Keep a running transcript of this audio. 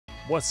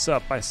What's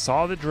up? I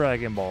saw the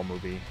Dragon Ball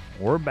movie.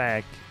 We're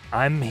back.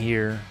 I'm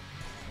here.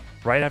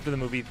 Right after the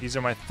movie, these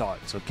are my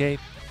thoughts, okay?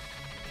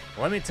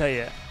 Let me tell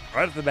you,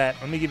 right off the bat,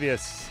 let me give you a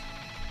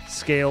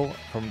scale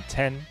from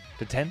 10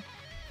 to 10.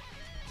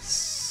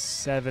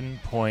 7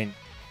 point...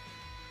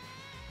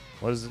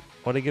 What is it?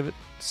 What did I give it?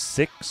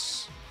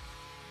 6?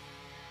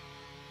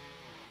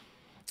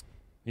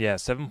 Yeah,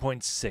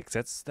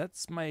 7.6.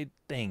 That's my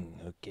thing,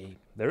 okay?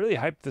 They really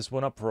hyped this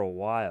one up for a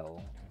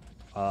while.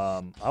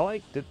 I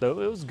liked it,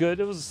 though. It was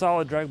good. It was a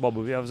solid Dragon Ball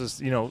movie. I was just,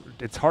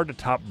 it's hard to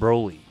top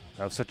Broly.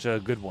 That was such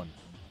a good one.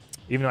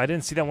 Even though I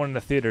didn't see that one in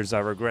the theaters, I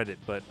regret it,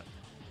 but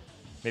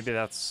maybe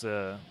that's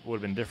would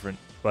have been different.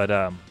 But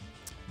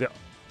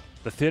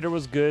the theater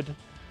was good.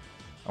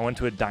 I went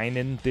to a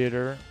dine-in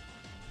theater.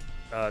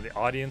 The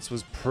audience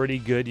was pretty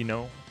good,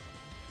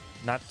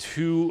 not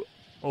too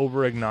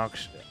over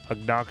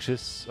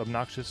obnoxious,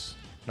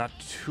 not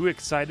too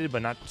excited,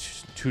 but not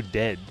too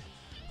dead.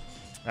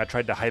 I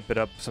tried to hype it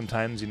up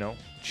sometimes,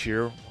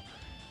 cheer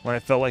when I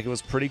felt like it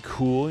was pretty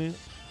cool. It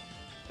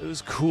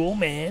was cool,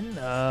 man.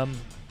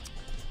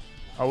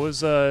 I was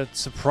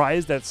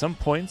surprised at some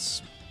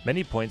points,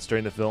 many points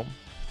during the film,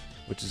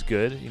 which is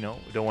good. We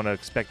don't want to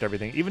expect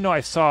everything. Even though I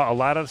saw a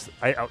lot of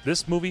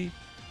this movie,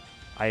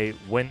 I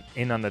went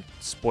in on the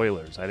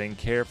spoilers. I didn't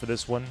care for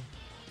this one.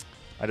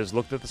 I just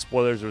looked at the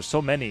spoilers. There were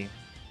so many.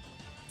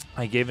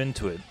 I gave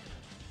into it.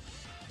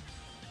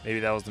 Maybe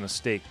that was a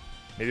mistake.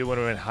 Maybe it would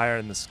have went higher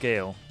in the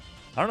scale.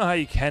 I don't know how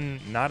you can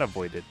not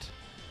avoid it,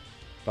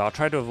 but I'll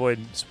try to avoid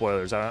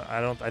spoilers.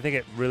 I think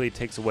it really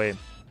takes away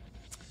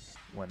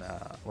when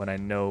I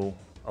know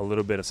a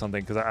little bit of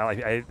something, because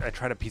I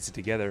try to piece it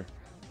together,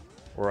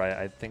 or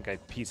I think I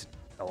piece it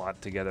a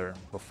lot together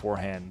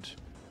beforehand,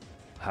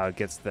 how it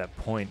gets to that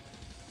point.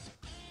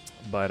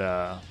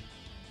 But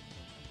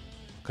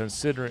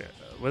considering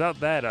without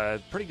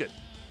that, pretty good.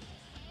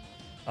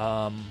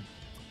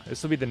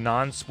 This will be the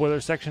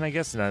non-spoiler section, I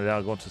guess, and then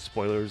I'll go into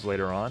spoilers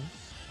later on.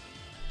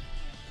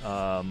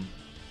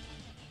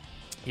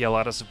 Yeah, a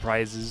lot of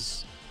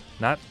surprises.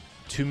 Not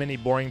too many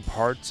boring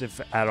parts,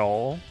 if at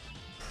all.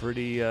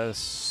 Pretty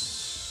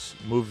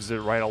moves it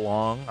right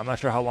along. I'm not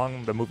sure how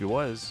long the movie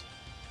was.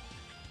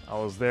 I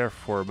was there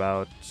for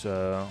about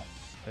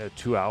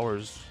 2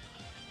 hours.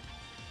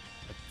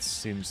 It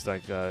seems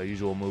like a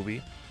usual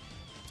movie.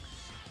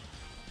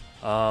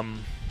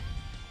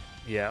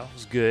 Yeah, it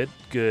was good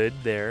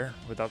there,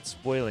 without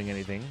spoiling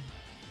anything.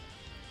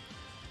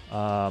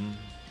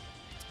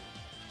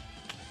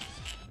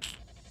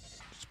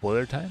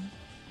 Spoiler time?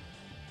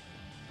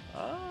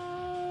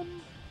 I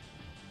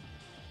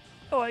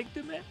liked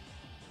it, man.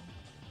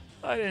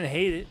 I didn't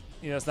hate it.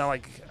 It's not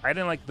like I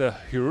didn't like the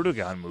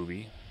Hirudegan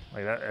movie.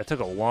 Like that took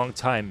a long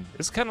time.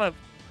 It's kind of,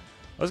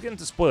 I was getting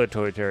to spoiler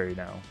territory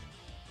now.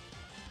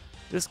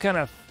 This kind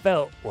of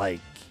felt like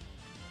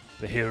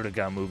the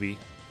Hirudegan movie,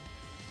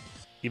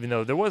 even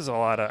though there was a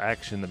lot of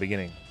action in the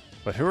beginning.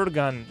 But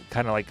Hirudegan,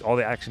 kind of like all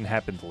the action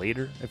happened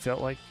later, it felt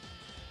like,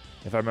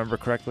 if I remember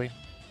correctly.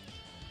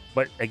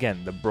 But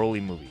again, the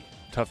Broly movie,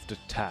 tough to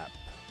tap.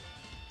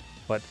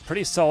 But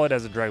pretty solid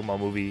as a Dragon Ball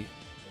movie.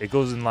 It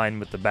goes in line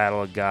with the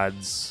Battle of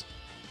Gods.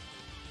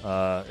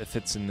 It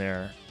fits in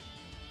there.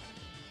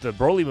 The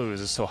Broly movie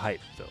is just so hyped,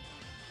 though.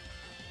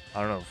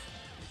 I don't know.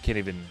 Can't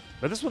even...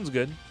 But this one's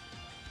good.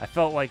 I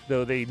felt like,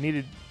 though, they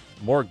needed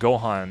more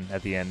Gohan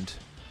at the end.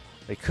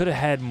 They could have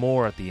had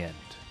more at the end.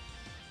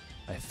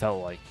 I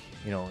felt like,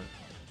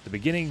 the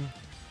beginning,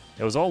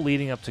 it was all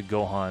leading up to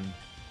Gohan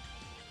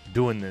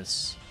doing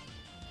this.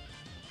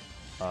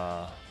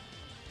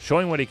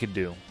 Showing what he could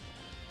do.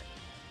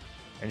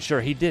 And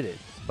sure, he did it.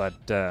 But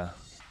I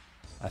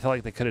felt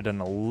like they could have done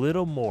a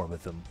little more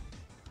with him.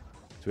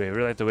 Do we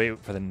really have to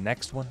wait for the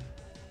next one?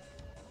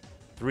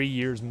 3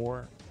 years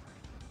more?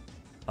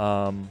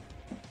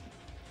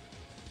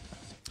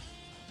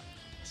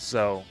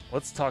 So,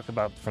 let's talk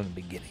about from the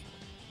beginning.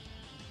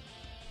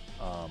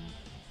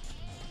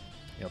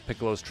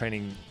 Piccolo's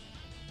training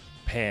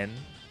Pan.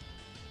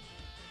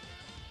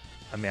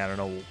 I mean, I don't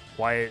know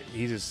why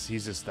he's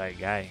just that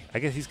guy. I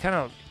guess he's kind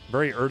of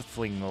very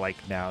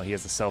Earthling-like now. He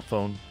has a cell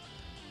phone.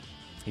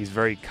 He's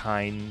very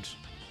kind.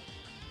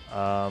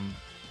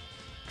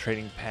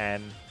 Training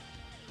Pan.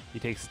 He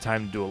takes the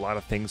time to do a lot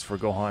of things for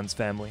Gohan's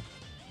family.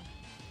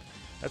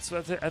 That's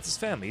his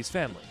family. He's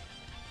family.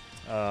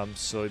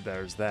 So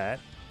there's that.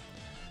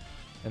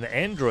 And the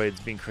androids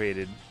being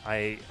created,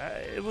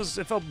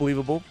 it felt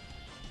believable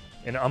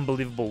in an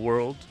unbelievable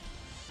world.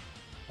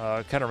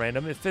 Kind of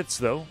random. It fits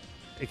though.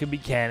 It could be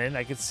canon.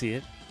 I could see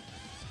it.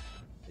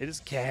 It is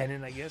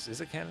canon, I guess.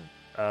 Is it canon?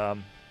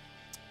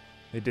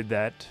 They did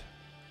that.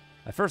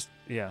 At first,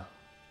 yeah.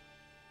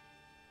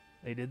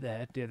 They did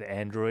that. Yeah, the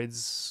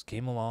androids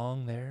came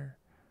along there.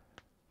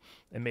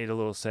 It made a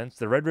little sense.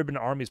 The Red Ribbon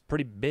Army is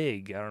pretty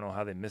big. I don't know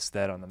how they missed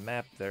that on the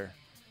map there.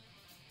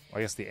 Well,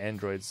 I guess the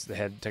androids, they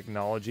had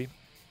technology.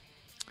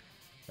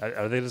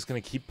 Are they just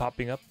going to keep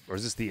popping up? Or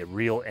is this the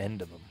real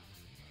end of them?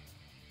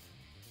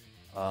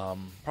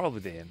 Probably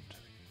the end.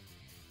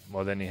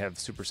 Well, then you have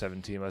Super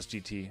 17,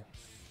 SGT.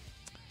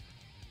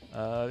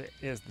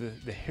 Is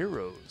the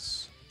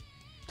heroes.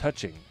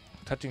 Touching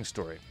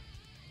story.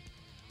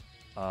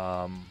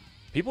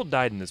 People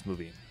died in this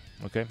movie.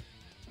 Okay,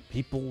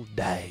 people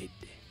died.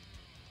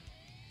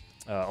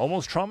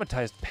 Almost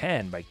traumatized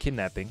Pan by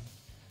kidnapping,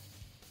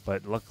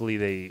 but luckily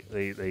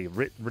they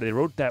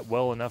wrote that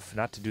well enough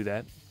not to do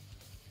that.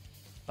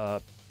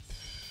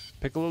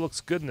 Piccolo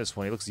looks good in this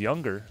one. He looks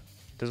younger.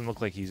 Doesn't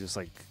look like he's just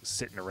like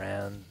sitting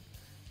around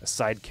a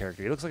side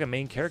character. He looks like a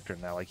main character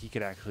now. Like he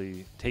could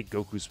actually take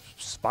Goku's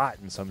spot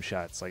in some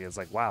shots. Like it's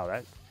like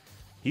wow,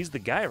 he's the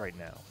guy right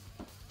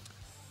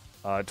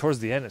now. Towards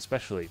the end,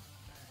 especially.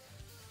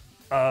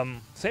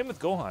 Same with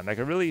Gohan. I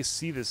could really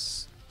see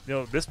this. You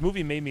know, this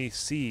movie made me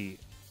see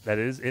that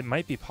it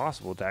might be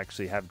possible to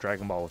actually have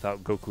Dragon Ball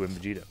without Goku and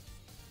Vegeta.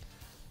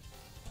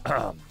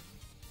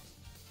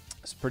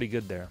 It's pretty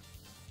good there.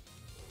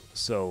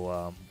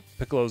 So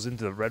Piccolo's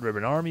into the Red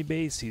Ribbon Army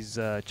base. He's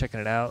checking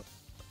it out.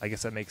 I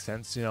guess that makes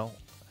sense. You know,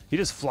 he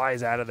just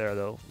flies out of there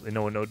though, and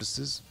no one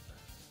notices.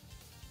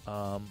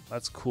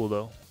 That's cool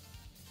though.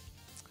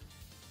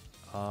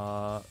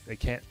 They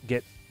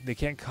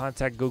can't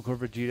contact Goku or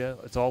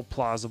Vegeta. It's all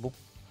plausible.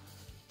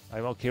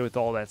 I'm okay with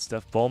all that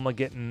stuff. Bulma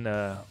getting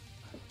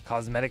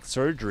cosmetic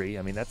surgery.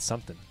 I mean, that's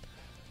something.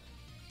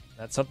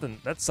 That's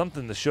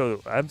something to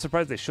show. I'm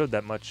surprised they showed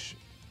that much.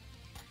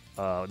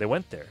 They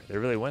went there. They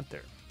really went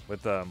there.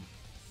 With does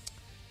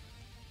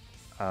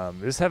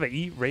this have an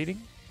E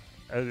rating?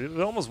 It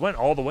almost went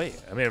all the way.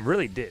 I mean, it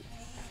really did.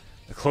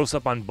 The close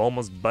up on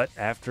Bulma's butt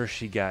after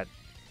she got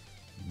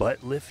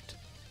butt lift.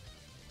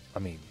 I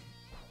mean,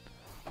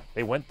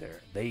 they went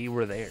there. They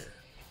were there.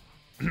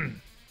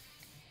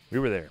 We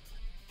were there.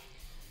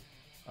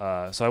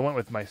 So I went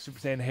with my Super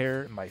Saiyan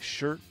hair and my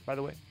shirt, by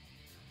the way.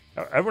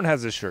 Everyone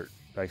has this shirt,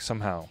 like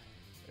somehow.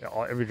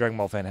 Every Dragon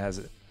Ball fan has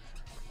it.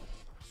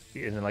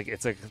 And then, like,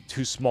 it's like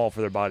too small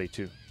for their body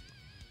too.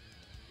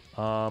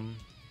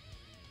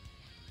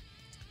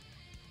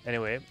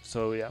 Anyway,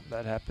 so yeah,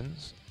 that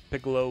happens.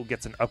 Piccolo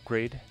gets an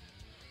upgrade.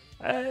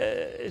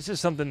 It's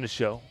just something to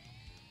show.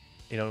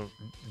 You know,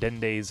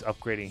 Dende's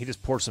upgrading. He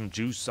just pours some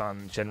juice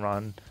on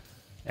Shenron,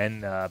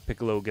 and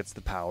Piccolo gets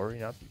the power.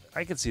 You know,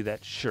 I can see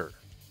that, sure.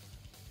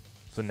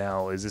 So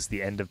now, is this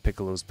the end of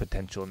Piccolo's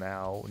potential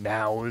now?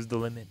 Now is the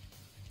limit.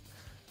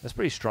 That's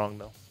pretty strong,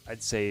 though.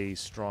 I'd say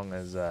strong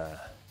as,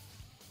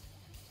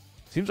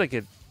 seems like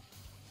it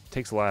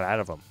takes a lot out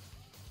of him.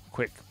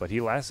 Quick, but he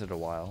lasted a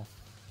while.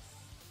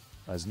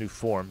 His new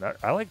form.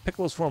 I like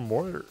Piccolo's form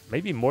more,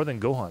 maybe more than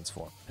Gohan's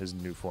form, his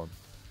new form.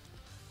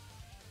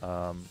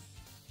 I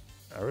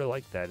really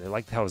like that. I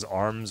like how his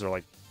arms are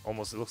like,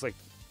 almost, it looks like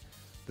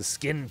the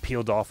skin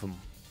peeled off him.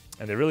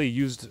 And they really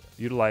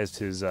utilized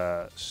his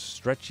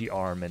stretchy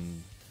arm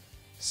and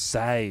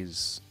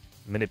size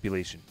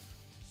manipulation.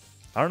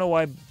 I don't know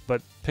why,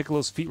 but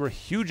Piccolo's feet were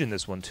huge in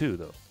this one too,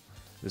 though.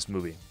 This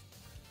movie.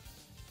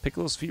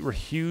 Piccolo's feet were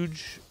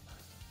huge,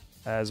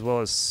 as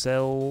well as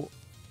Cell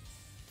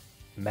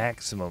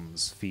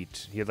Maximum's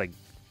feet. He had like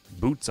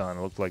boots on,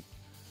 it looked like.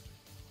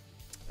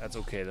 That's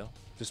okay, though.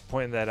 Just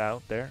pointing that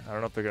out there. I don't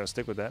know if they're going to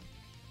stick with that.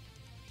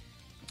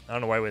 I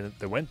don't know why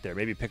they went there.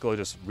 Maybe Piccolo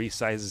just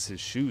resizes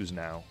his shoes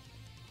now.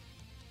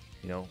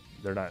 You know,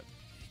 they're not...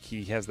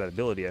 He has that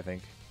ability, I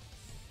think.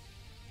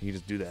 He can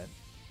just do that.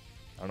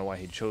 I don't know why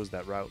he chose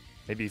that route.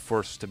 Maybe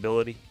for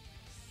stability.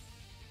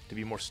 To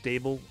be more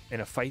stable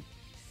in a fight.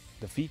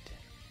 The feet.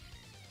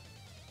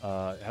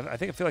 I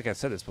feel like I've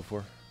said this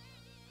before.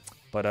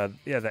 But,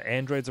 yeah, the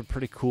androids are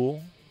pretty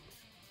cool.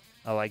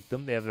 I like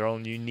them. They have their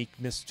own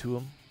uniqueness to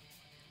them.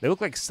 They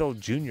look like Cell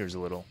Juniors a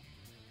little.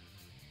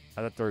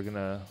 I thought they were going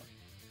to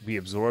be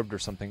absorbed or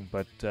something.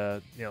 But,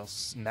 you know,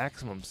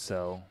 Maximum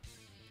Cell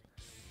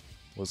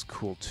was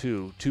cool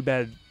too. Too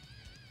bad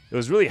it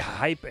was really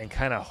hype and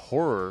kind of a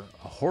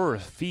horror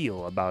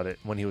feel about it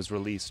when he was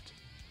released.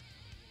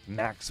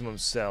 Maximum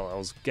Cell. I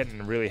was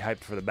getting really hyped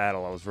for the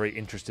battle. I was very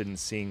interested in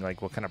seeing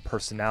like what kind of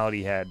personality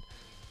he had.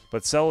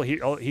 But Cell, he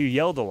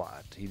yelled a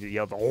lot. He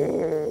yelled,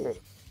 "Oh!"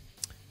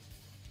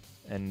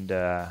 And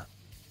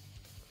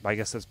I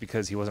guess that's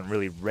because he wasn't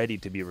really ready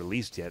to be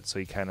released yet, so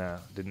he kind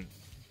of didn't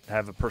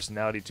have a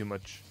personality too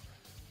much.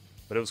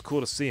 But it was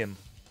cool to see him.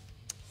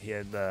 He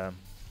had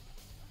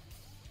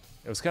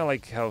it was kind of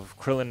like how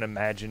Krillin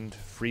imagined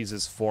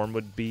Frieza's form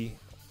would be.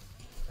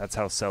 That's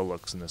how Cell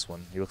looks in this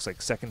one. He looks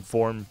like second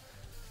form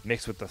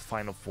mixed with the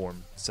final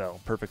form. Cell.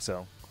 Perfect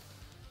Cell.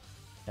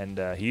 And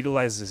he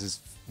utilizes his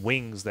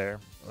wings there.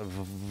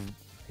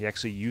 He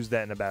actually used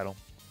that in a battle.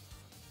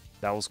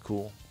 That was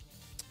cool.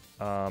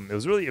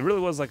 It really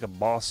was like a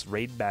boss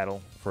raid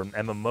battle for an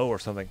MMO or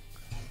something.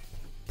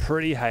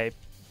 Pretty hype.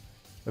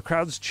 The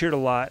crowds cheered a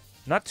lot.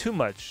 Not too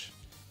much.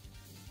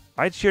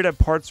 I cheered at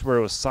parts where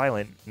it was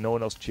silent. No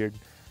one else cheered.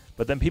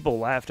 But then people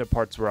laughed at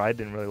parts where I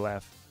didn't really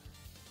laugh.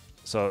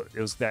 So it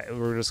was that we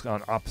were just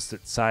on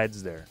opposite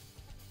sides there.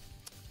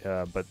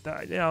 But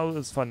you know, it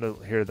was fun to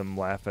hear them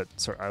laugh at.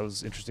 So I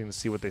was interesting to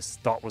see what they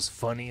thought was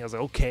funny. I was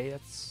like, okay,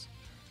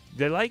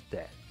 they liked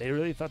that. They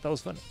really thought that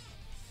was funny.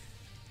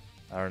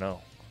 I don't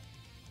know.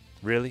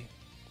 Really?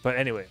 But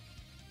anyway.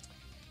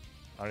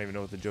 I don't even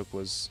know what the joke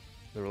was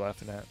they were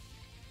laughing at.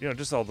 You know,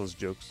 just all those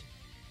jokes.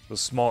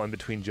 Those small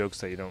in-between jokes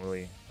that you don't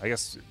really... I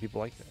guess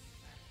people like that.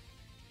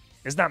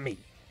 It's not me.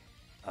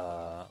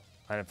 I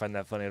didn't find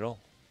that funny at all.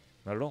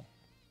 Not at all.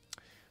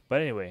 But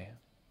anyway,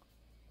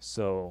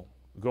 so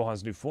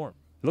Gohan's new form.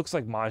 It looks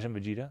like Majin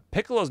Vegeta.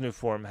 Piccolo's new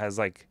form has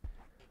like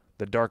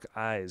the dark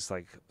eyes,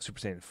 like Super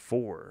Saiyan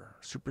 4.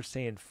 Super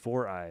Saiyan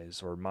 4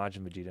 eyes, or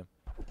Majin Vegeta.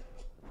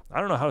 I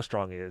don't know how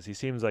strong he is. He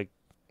seems like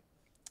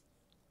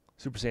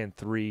Super Saiyan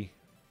 3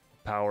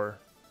 power.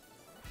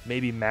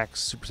 Maybe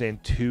max Super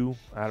Saiyan 2.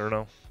 I don't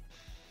know.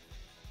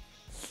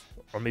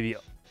 Or maybe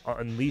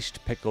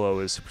Unleashed Piccolo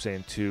is Super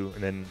Saiyan 2,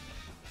 and then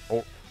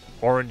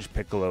Orange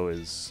Piccolo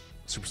is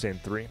Super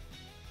Saiyan 3.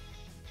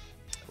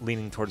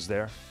 Leaning towards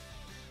there.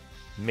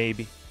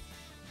 Maybe.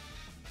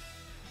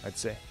 I'd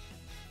say.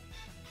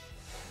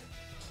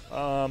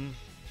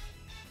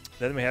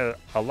 Then we had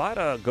a lot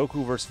of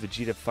Goku versus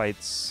Vegeta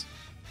fights.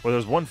 Well, there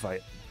was one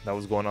fight that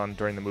was going on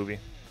during the movie,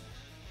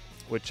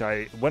 which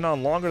I went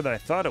on longer than I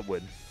thought it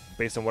would,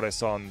 based on what I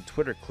saw on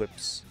Twitter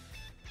clips.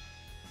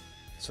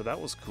 So that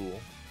was cool.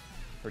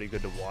 Pretty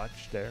good to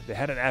watch there. They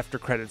had an after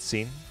credit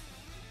scene,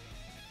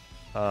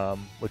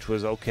 which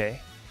was okay.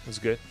 It was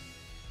good.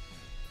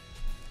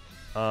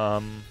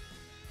 Yeah,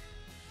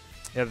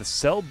 the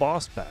Cell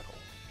boss battle.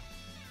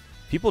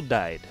 People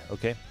died,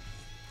 okay?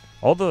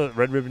 All the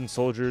Red Ribbon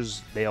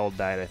soldiers, they all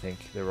died, I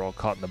think. They were all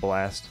caught in the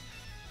blast.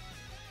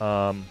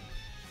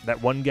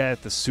 That one guy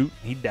at the suit,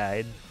 he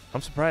died.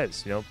 I'm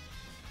surprised, you know?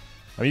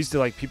 I'm used to,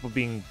 like, people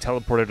being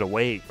teleported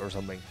away or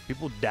something.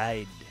 People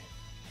died.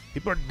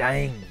 People are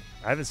dying.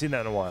 I haven't seen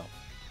that in a while.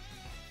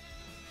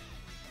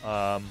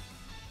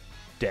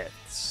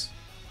 Deaths.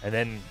 And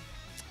then,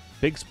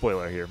 big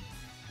spoiler here.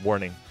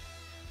 Warning.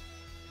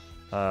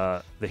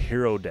 The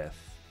hero death.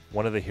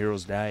 One of the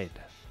heroes died,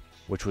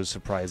 which was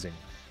surprising.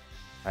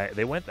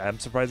 I'm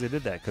surprised they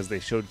did that because they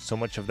showed so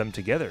much of them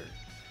together.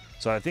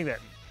 So I think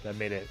that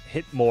made it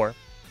hit more.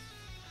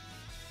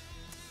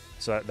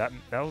 So that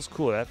was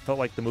cool. That felt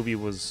like the movie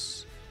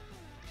was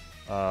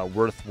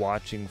worth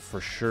watching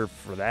for sure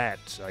for that.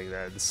 Like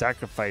the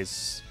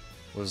sacrifice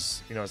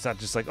was, you know, it's not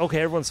just like,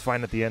 okay, everyone's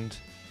fine at the end.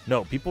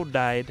 No, people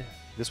died.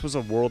 This was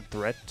a world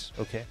threat.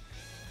 Okay.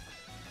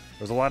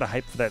 There was a lot of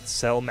hype for that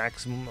Cell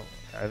Maximum.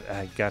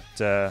 I got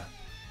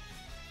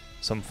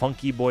some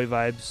Funky Boy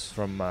vibes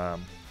from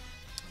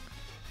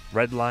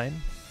Redline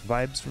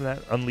vibes from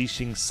that.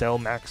 Unleashing Cell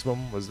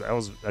Maximum was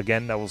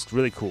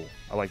really cool.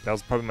 That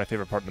was probably my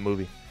favorite part of the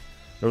movie.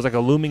 There was like a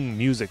looming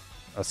music,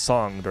 a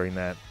song during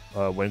that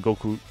when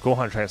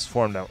Gohan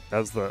transformed. That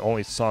was the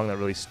only song that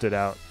really stood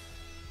out.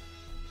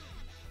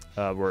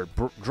 Where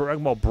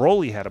Dragon Ball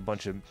Broly had a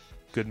bunch of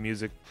good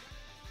music.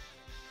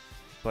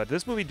 But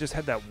this movie just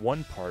had that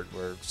one part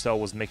where Cell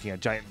was making a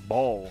giant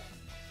ball.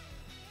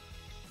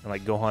 And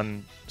like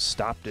Gohan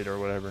stopped it or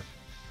whatever.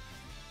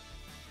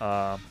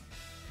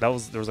 There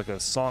was like a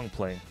song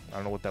playing. I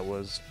don't know what that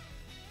was.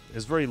 It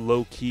was a very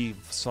low-key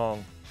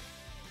song.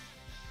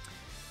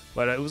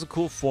 But it was a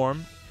cool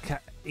form.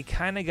 It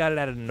kind of got it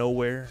out of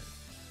nowhere.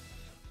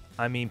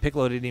 I mean,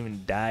 Piccolo didn't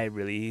even die,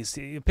 really.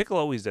 Piccolo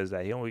always does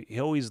that. He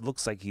always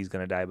looks like he's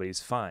going to die, but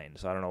he's fine.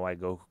 So I don't know why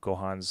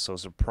Gohan's so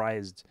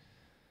surprised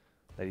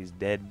that he's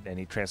dead, and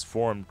he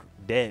transformed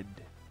dead.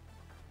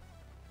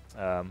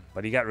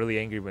 But he got really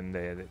angry when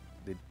they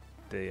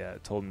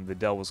told him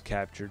Videl was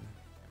captured.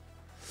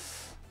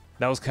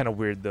 That was kind of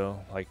weird, though.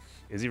 Like,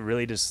 is he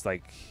really just,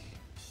 like...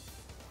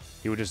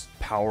 He would just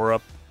power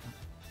up?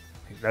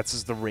 That's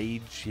just the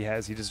rage he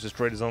has. He just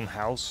destroyed his own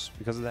house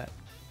because of that.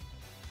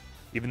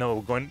 Even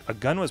though a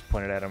gun was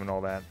pointed at him and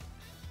all that.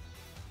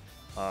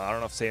 I don't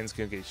know if Saiyan's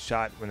gonna get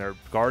shot when their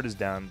guard is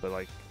down,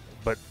 but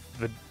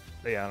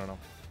yeah, I don't know.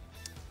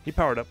 He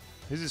powered up.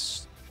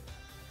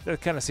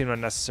 That kind of seemed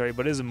unnecessary,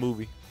 but it is a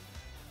movie.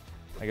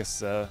 I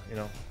guess you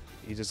know,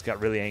 he just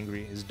got really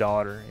angry. His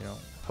daughter, you know,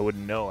 I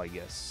wouldn't know. I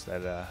guess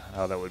that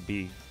how that would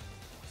be.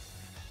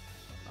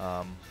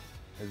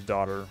 His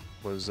daughter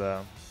was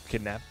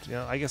kidnapped. You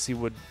know, I guess he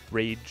would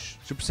rage.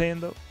 Super Saiyan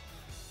though,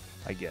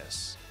 I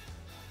guess.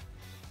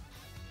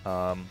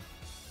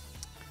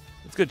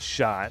 It's a good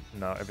shot,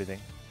 no, everything,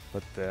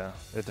 but they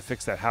have to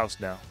fix that house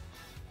now.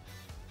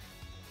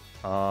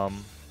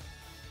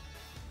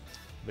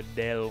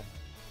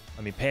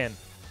 Pan.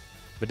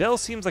 Videl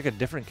seems like a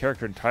different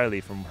character entirely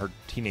from her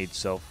teenage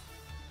self.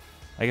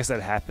 I guess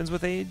that happens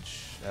with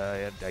age.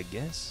 I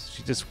guess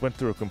she just went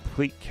through a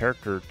complete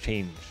character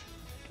change.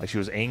 Like she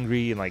was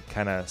angry and like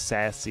kind of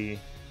sassy,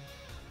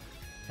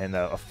 and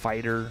a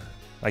fighter.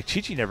 Like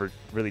Chi-Chi never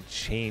really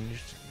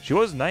changed. She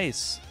was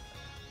nice.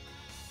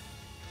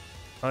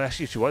 Oh,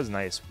 actually, she was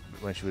nice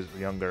when she was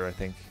younger, I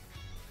think.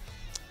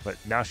 But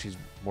now she's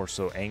more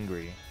so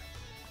angry.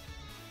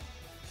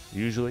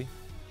 Usually.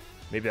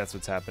 Maybe that's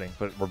what's happening.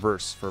 But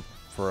reverse for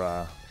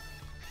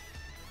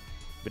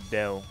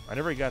Videl. I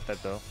never got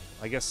that, though.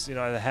 I guess, you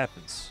know, that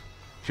happens.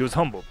 She was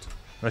humbled.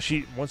 Now,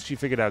 once she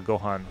figured out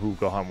who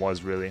Gohan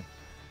was, really,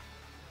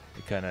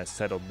 it kind of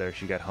settled there.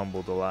 She got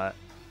humbled a lot.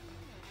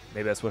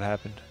 Maybe that's what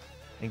happened.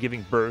 And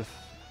giving birth,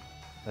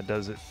 that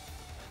does it.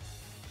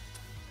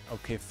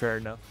 Okay, fair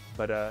enough.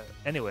 But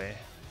anyway,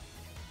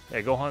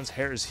 yeah, Gohan's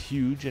hair is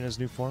huge in his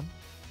new form.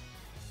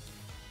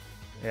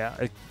 Yeah,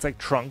 it's like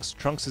Trunks.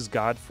 Trunks is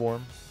God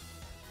form.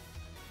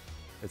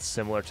 It's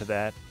similar to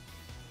that.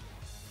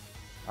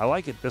 I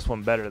like this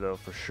one better though,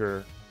 for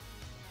sure.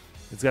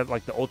 It's got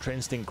like the Ultra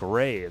Instinct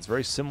gray. It's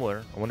very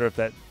similar. I wonder if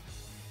that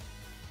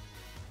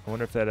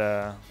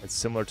it's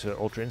similar to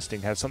Ultra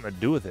Instinct, has something to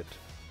do with it.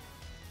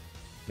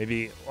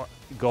 Maybe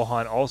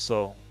Gohan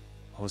also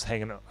was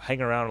hanging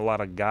around a lot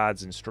of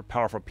gods and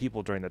powerful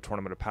people during the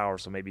Tournament of Power,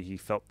 so maybe he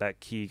felt that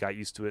key, got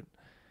used to it,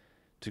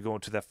 to go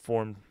into that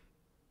form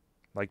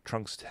like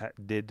Trunks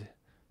did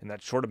in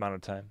that short amount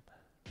of time.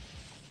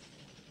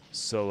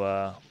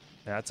 So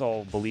that's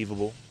all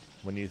believable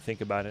when you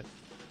think about it.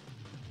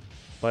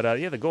 But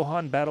yeah, the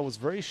Gohan battle was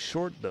very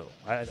short though.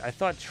 I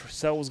thought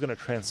Cell was gonna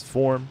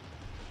transform,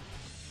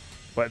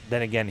 but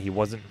then again, he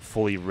wasn't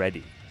fully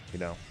ready, you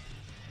know.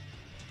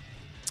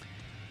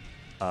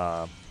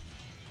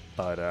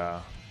 But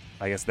I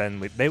guess then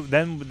they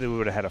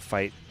would have had a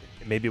fight.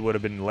 Maybe it would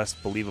have been less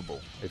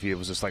believable if he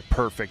was just like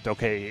perfect.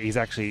 Okay,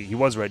 he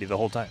was ready the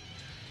whole time.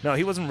 No,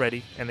 he wasn't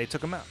ready, and they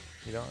took him out.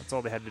 You know, that's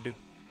all they had to do.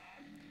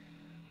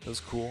 It was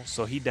cool.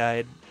 So he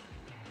died.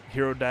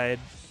 Hero died.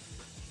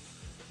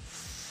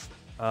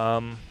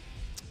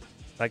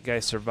 That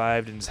guy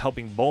survived and is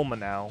helping Bulma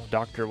now.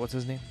 Doctor, what's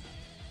his name?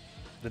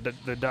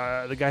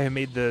 The guy who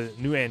made the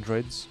new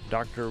androids.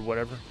 Doctor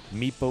whatever.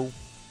 Meepo.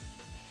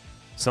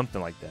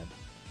 Something like that.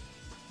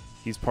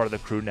 He's part of the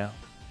crew now.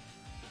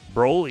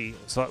 Broly.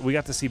 So we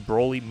got to see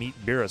Broly meet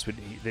Beerus.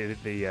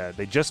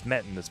 They just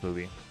met in this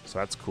movie, so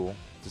that's cool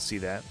to see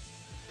that.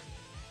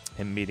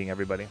 Him meeting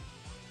everybody.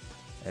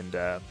 And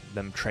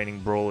them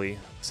training Broly,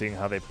 seeing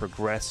how they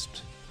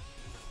progressed.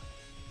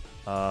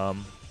 That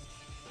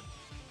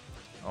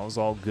was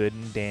all good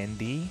and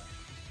dandy.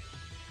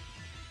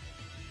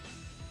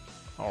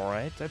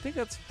 Alright, I think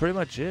that's pretty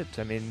much it.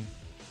 I mean,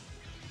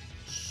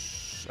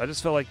 I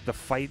just felt like the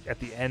fight at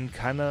the end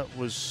kind of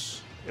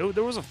was...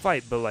 there was a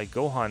fight, but like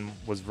Gohan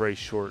was very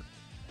short.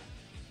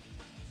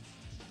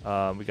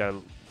 We got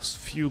a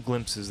few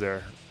glimpses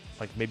there.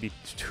 Like maybe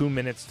 2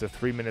 minutes to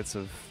 3 minutes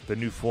of the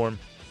new form.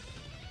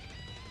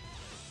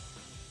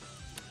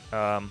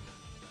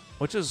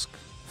 Which is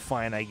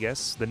fine, I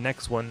guess. The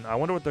next one, I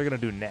wonder what they're going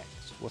to do next.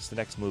 What's the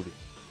next movie?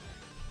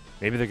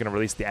 Maybe they're going to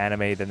release the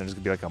anime, then there's going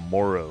to be like a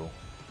Moro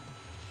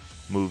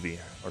movie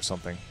or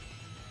something.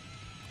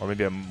 Or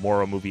maybe a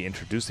Moro movie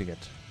introducing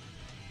it.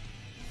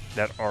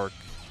 That arc.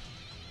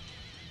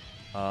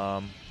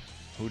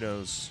 Who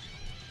knows?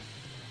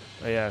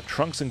 Oh, yeah,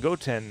 Trunks and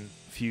Goten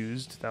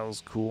fused. That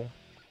was cool.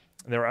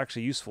 And they were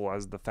actually useful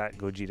as the fat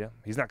Gogeta.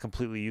 He's not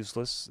completely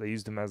useless. They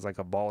used him as like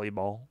a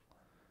volleyball.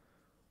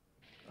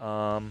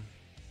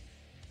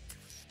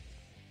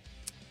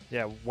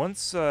 Yeah,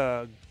 once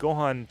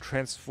Gohan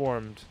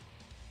transformed,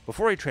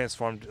 before he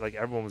transformed, like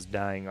everyone was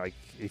dying. Like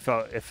he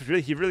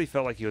really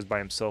felt like he was by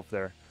himself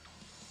there.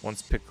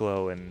 Once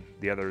Piccolo and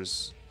the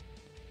others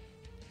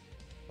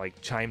like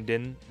chimed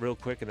in real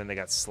quick, and then they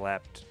got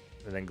slapped,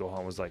 and then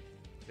Gohan was like,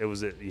 "It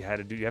was it. You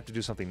have to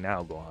do something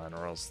now, Gohan,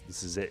 or else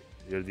this is it.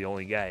 You're the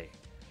only guy,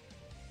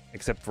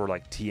 except for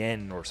like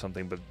Tien or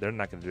something, but they're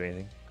not gonna do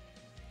anything.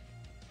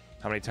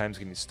 How many times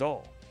can you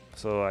stall?"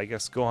 So I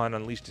guess Gohan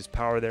unleashed his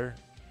power there.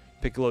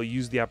 Piccolo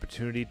used the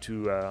opportunity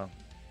to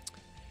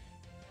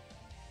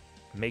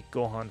make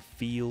Gohan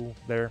feel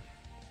there.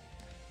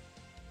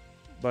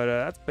 But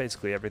that's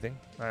basically everything.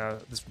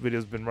 This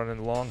video's been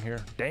running long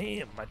here.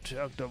 Damn, I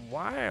took a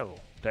while.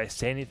 Did I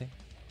say anything?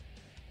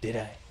 Did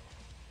I?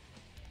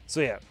 So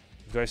yeah,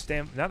 do I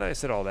stand? Now that I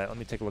said all that, let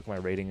me take a look at my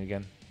rating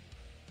again.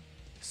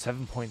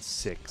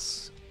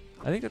 7.6.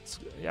 I think that's,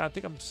 yeah, I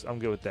think I'm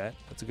good with that.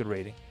 That's a good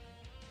rating.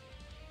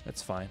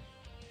 That's fine.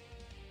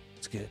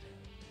 It's good.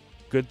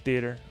 Good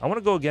theater. I want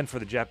to go again for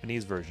the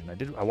Japanese version.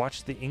 I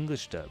watched the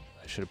English dub.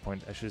 I should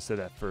have said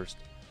that first.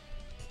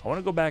 I want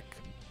to go back.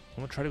 I'm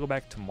gonna try to go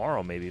back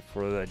tomorrow maybe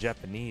for the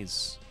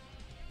Japanese.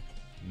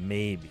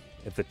 Maybe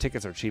if the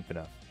tickets are cheap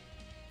enough.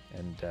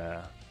 And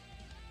I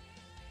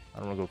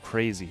don't want to go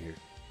crazy here.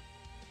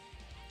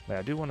 But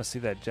I do want to see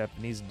that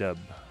Japanese dub.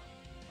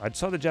 I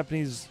saw the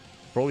Japanese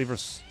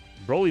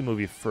Broly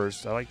movie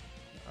first. I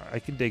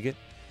can dig it.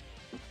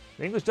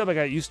 The English dub I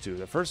got used to.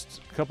 The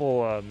first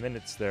couple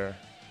minutes there,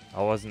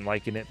 I wasn't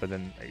liking it, but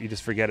then you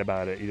just forget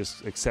about it. You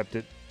just accept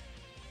it.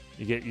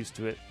 You get used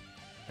to it,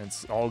 and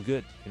it's all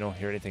good. You don't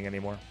hear anything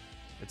anymore.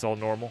 It's all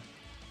normal.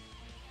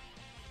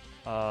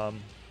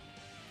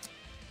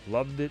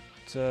 Loved it.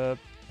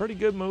 Pretty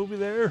good movie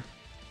there.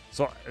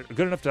 So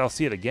good enough that I'll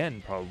see it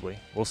again, probably.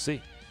 We'll see.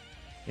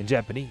 In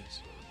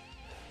Japanese.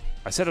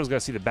 I said I was going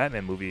to see the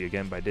Batman movie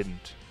again, but I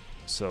didn't.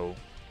 So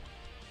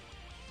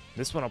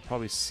this one I'll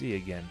probably see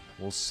again.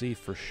 We'll see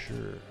for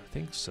sure. I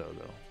think so,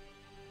 though.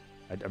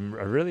 I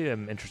really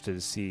am interested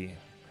to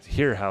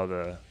hear how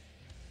the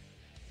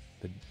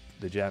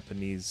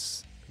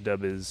Japanese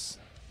dub is.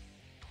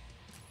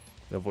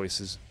 The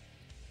voices.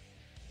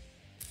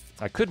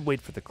 I could wait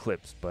for the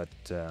clips, but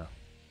or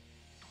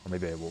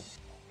maybe I will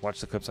watch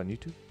the clips on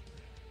YouTube.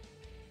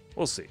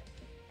 We'll see.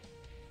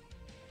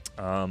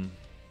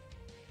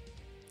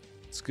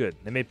 It's good.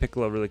 They made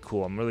Piccolo really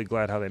cool. I'm really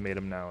glad how they made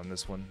him now in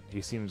this one.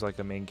 He seems like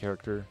a main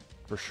character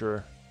for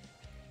sure.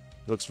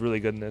 He looks really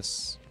good in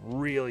this.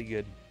 Really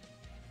good.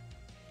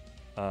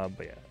 But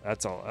yeah,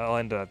 that's all. I'll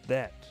end at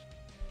that.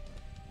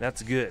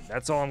 That's good.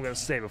 That's all I'm going to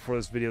say before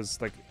this video is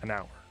like an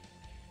hour.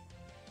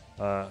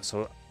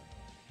 So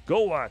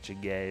go watch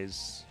it,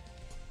 guys.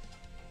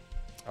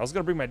 I was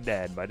going to bring my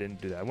dad, but I didn't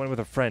do that. I went with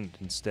a friend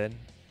instead.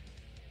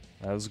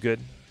 That was good.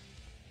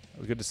 That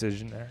was a good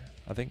decision there,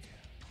 I think.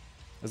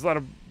 There's a lot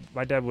of...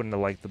 My dad wouldn't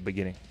have liked the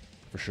beginning,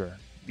 for sure.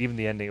 Even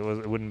the ending, it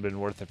wouldn't have been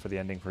worth it for the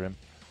ending for him.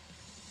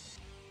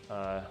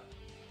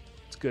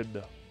 It's good,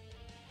 though.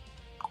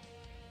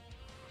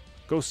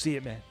 Go see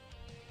it, man.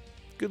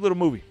 Good little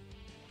movie.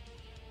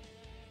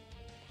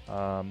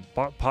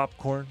 Bought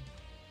popcorn.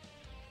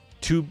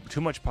 Too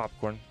much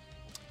popcorn.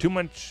 Too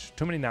many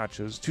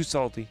nachos. Too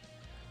salty.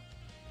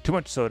 Too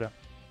much soda.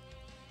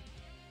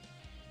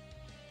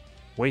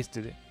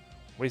 Wasted it.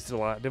 Wasted a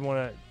lot. Didn't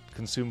want to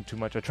consume too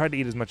much. I tried to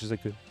eat as much as I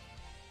could.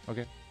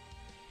 Okay?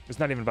 It's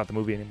not even about the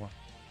movie anymore.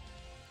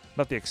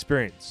 About the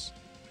experience.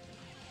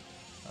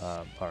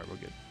 Alright, we're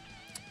good.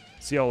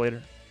 See y'all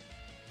later.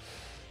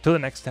 Till the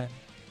next time.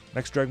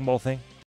 Next Dragon Ball thing.